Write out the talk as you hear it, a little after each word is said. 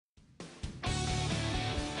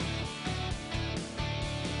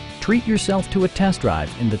Treat yourself to a test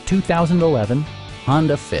drive in the 2011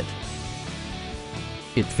 Honda Fit.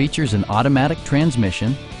 It features an automatic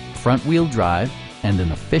transmission, front-wheel drive, and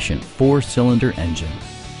an efficient 4-cylinder engine.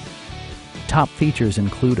 Top features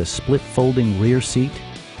include a split folding rear seat,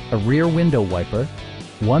 a rear window wiper,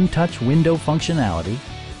 one-touch window functionality,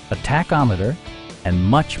 a tachometer, and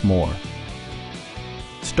much more.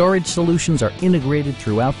 Storage solutions are integrated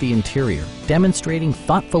throughout the interior, demonstrating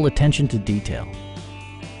thoughtful attention to detail.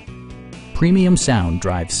 Premium sound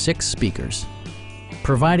drives 6 speakers,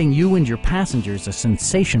 providing you and your passengers a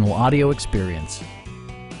sensational audio experience.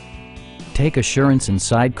 Take assurance in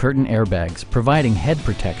side curtain airbags, providing head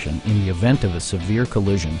protection in the event of a severe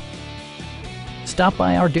collision. Stop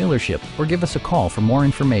by our dealership or give us a call for more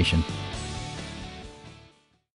information.